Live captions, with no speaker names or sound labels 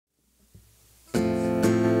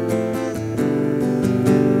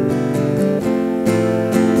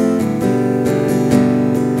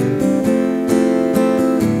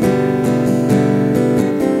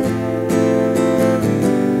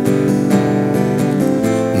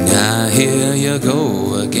you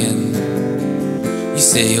go again. You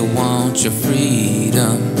say you want your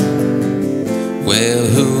freedom. Well,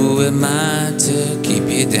 who am I to keep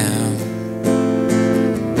you down?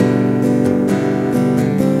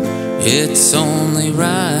 It's only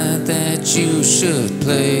right that you should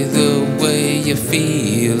play the way you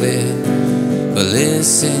feel it, but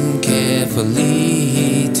listen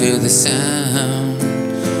carefully to the sound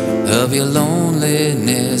of your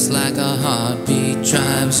loneliness. Like a heartbeat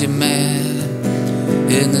drives you mad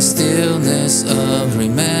in the stillness of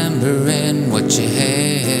remembering what you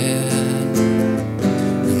had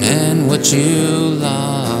and what you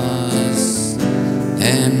lost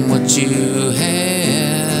and what you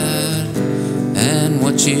had and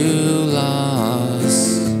what you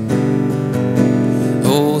lost.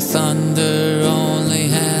 Oh, thunder only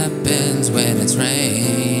happens when it's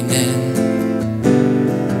raining.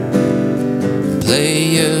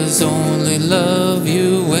 Players only love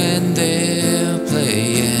you when they're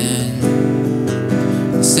playing.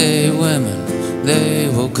 Say women, they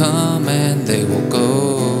will come and they will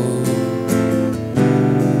go.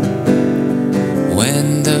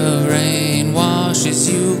 When the rain washes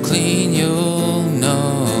you clean, you'll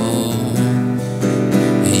know.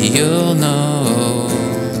 You'll know.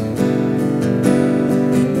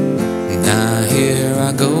 Now here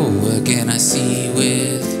I go again. I see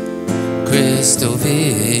with crystal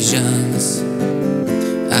visions.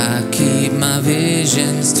 I keep my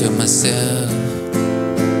visions to myself.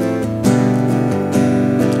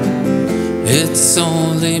 It's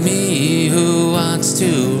only me who wants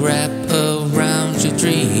to wrap around your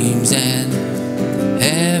dreams. And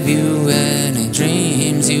have you any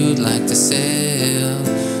dreams you'd like to sell?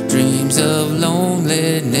 Dreams of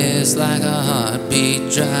loneliness, like a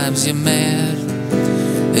heartbeat drives you mad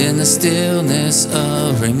in the stillness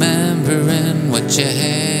of remembering what you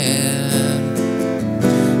had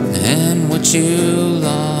and what you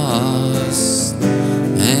lost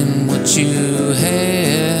and what you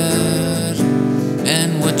had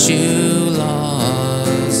and what you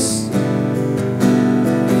lost.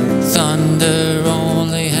 Thunder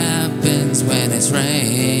only happens when it's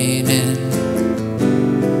raining.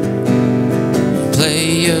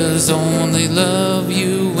 Players only love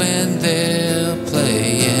you when they're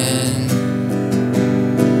playing.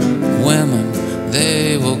 Women,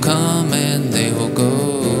 they will come and they will go.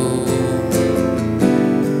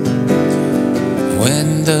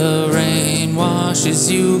 When the rain washes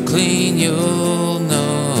you clean, you'll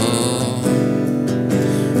know.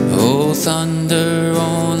 Oh, thunder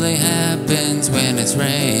only happens when it's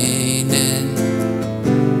raining.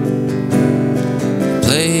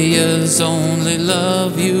 Players only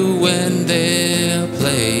love you when they're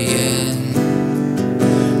playing.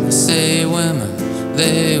 Say women,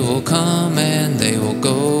 they will come and they will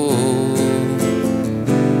go.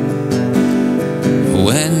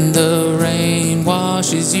 When the rain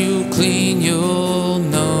washes you clean, you'll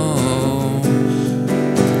know.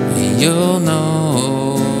 You'll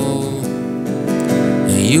know.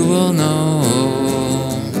 You will know.